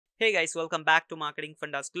Hey guys, welcome back to Marketing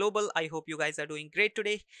Fundas Global. I hope you guys are doing great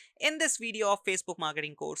today. In this video of Facebook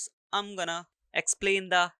marketing course, I'm gonna explain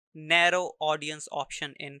the narrow audience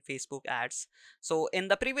option in Facebook ads. So in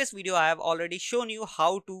the previous video, I have already shown you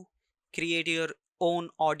how to create your own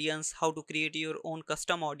audience, how to create your own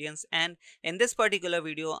custom audience. And in this particular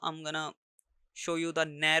video, I'm gonna show you the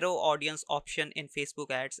narrow audience option in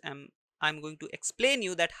Facebook ads, and I'm going to explain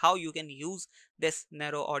you that how you can use this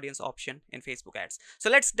narrow audience option in Facebook ads.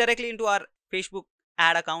 So let's directly into our Facebook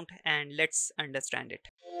ad account and let's understand it.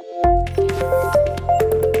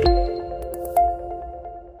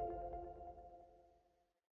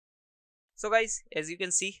 So guys, as you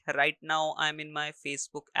can see right now, I'm in my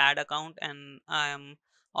Facebook ad account and I am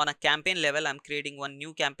on a campaign level. I'm creating one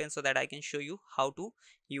new campaign so that I can show you how to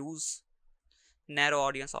use narrow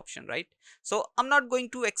audience option, right? So I'm not going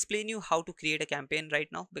to explain you how to create a campaign right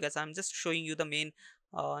now because I'm just showing you the main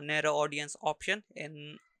narrow audience option.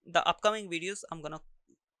 In the upcoming videos, I'm gonna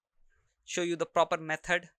show you the proper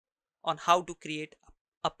method on how to create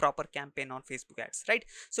a proper campaign on Facebook ads, right?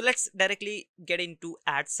 So let's directly get into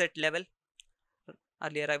ad set level.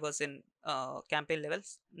 Earlier I was in campaign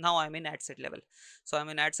levels, now I'm in ad set level. So I'm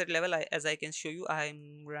in ad set level. As I can show you,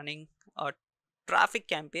 I'm running a traffic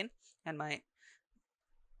campaign and my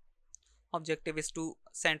objective is to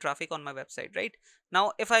send traffic on my website. Right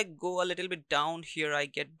now, if I go a little bit down here, I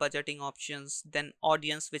get budgeting options, then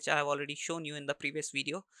audience, which I have already shown you in the previous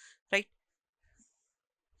video, right?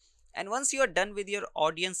 And once you are done with your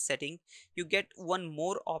audience setting, you get one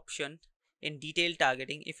more option in detailed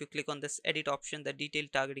targeting. If you click on this edit option, the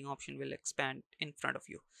detailed targeting option will expand in front of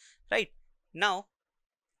you. Right now,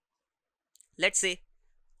 let's say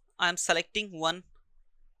I'm selecting one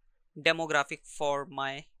demographic for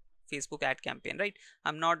my Facebook ad campaign, right?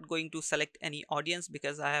 I'm not going to select any audience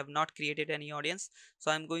because I have not created any audience.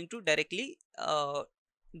 So I'm going to directly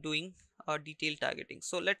doing detailed targeting.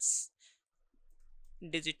 So let's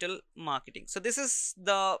digital marketing. So this is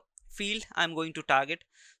the field I'm going to target.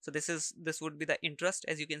 So this would be the interest,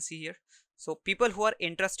 as you can see here. So people who are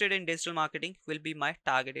interested in digital marketing will be my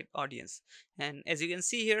targeted audience. And as you can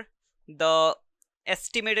see here, the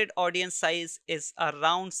estimated audience size is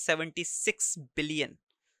around 76 billion,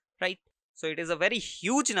 right? So it is a very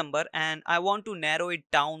huge number and I want to narrow it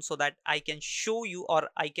down so that I can show you, or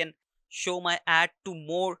I can show my ad to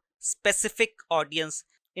more specific audience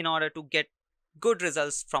in order to get good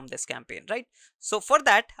results from this campaign, right? So for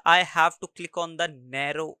that, I have to click on the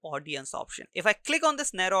narrow audience option. If I click on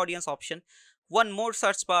this narrow audience option, one more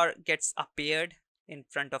search bar gets appeared in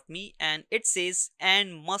front of me and it says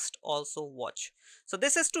and must also watch. So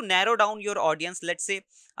this is to narrow down your audience. Let's say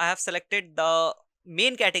I have selected the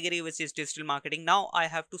main category, which is digital marketing. Now I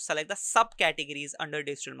have to select the subcategories under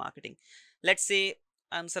digital marketing. Let's say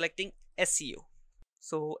I'm selecting SEO.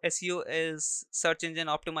 So SEO is search engine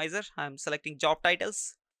optimizer. I'm selecting job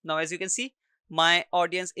titles. Now as you can see, my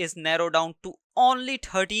audience is narrowed down to only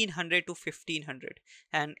 1300 to 1500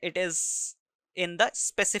 and it is in the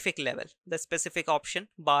specific level. The specific option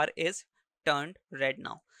bar is turned red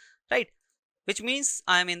now, right? Which means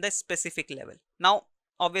I'm in the specific level. Now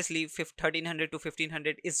obviously 1300 to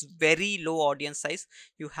 1500 is very low audience size.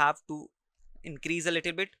 You have to increase a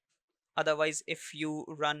little bit. Otherwise, if you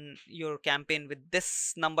run your campaign with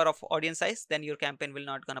this number of audience size, then your campaign will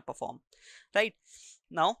not gonna perform. Right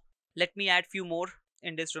now, let me add few more.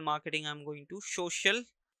 In digital marketing, I'm going to social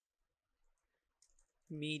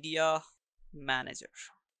media manager.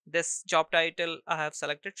 This job title I have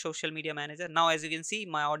selected, social media manager. Now as you can see,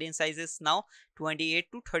 my audience size is now 28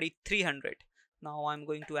 to 3300. Now I'm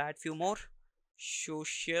going to add few more.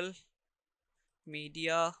 Social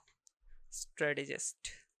media strategist.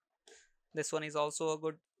 This one is also a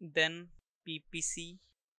good. Then PPC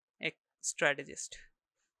strategist.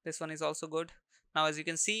 This one is also good. Now as you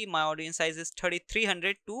can see, my audience size is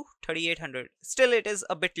 3300 to 3800. Still it is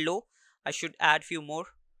a bit low. I should add few more.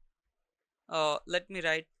 Let me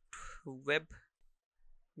write web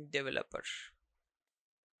developer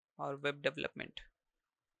or web development,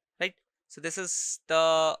 right? So this is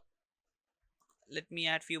the, let me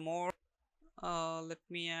add few more. Let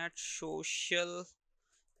me add social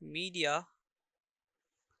media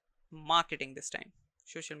marketing this time.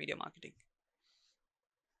 Social media marketing.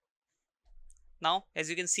 Now as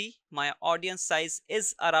you can see, my audience size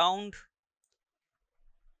is around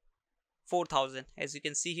 4000, as you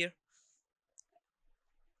can see here.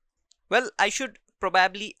 Well, I should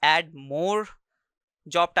probably add more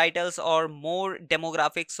job titles or more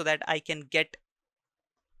demographics so that I can get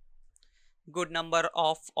good number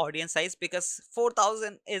of audience size, because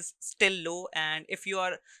 4000 is still low, and if you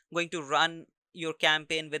are going to run your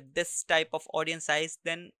campaign with this type of audience size,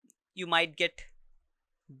 then you might get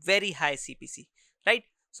very high CPC, right?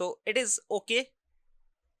 So it is okay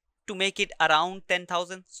to make it around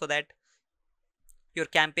 10,000 so that your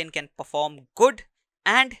campaign can perform good,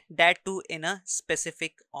 and that too in a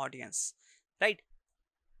specific audience, right?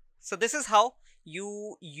 So this is how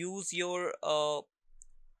you use your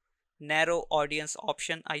narrow audience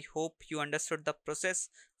option. I hope you understood the process.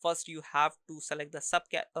 First you have to select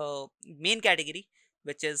the main category,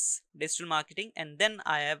 which is digital marketing, and then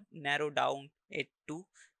I have narrowed down it to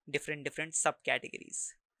different subcategories,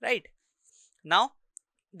 right? Now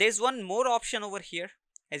there's one more option over here,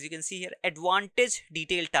 as you can see here, advantage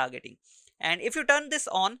detailed targeting. And if you turn this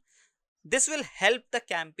on, this will help the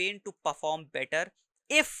campaign to perform better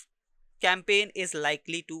if campaign is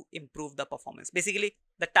likely to improve the performance. Basically,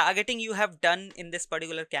 the targeting you have done in this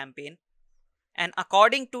particular campaign, and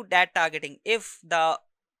according to that targeting, if the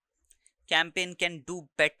campaign can do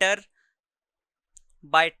better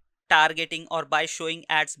by targeting or by showing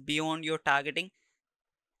ads beyond your targeting,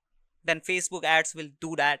 then Facebook ads will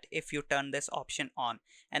do that if you turn this option on.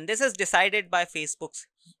 And this is decided by Facebook's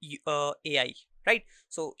AI, right?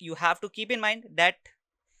 So you have to keep in mind that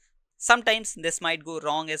sometimes this might go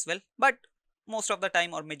wrong as well, but most of the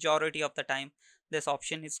time or majority of the time this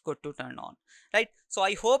option is good to turn on, right? So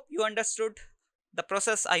I hope you understood the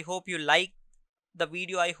process. I hope you like the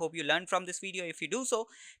video. I hope you learned from this video. If you do so,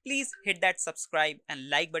 please hit that subscribe and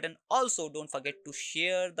like button. Also, don't forget to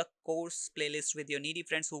share the course playlist with your needy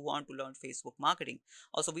friends who want to learn Facebook marketing.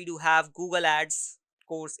 Also, we do have Google Ads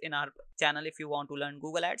course in our channel. If you want to learn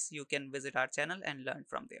Google Ads, you can visit our channel and learn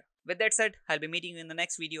from there. With that said, I'll be meeting you in the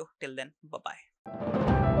next video. Till then, bye bye.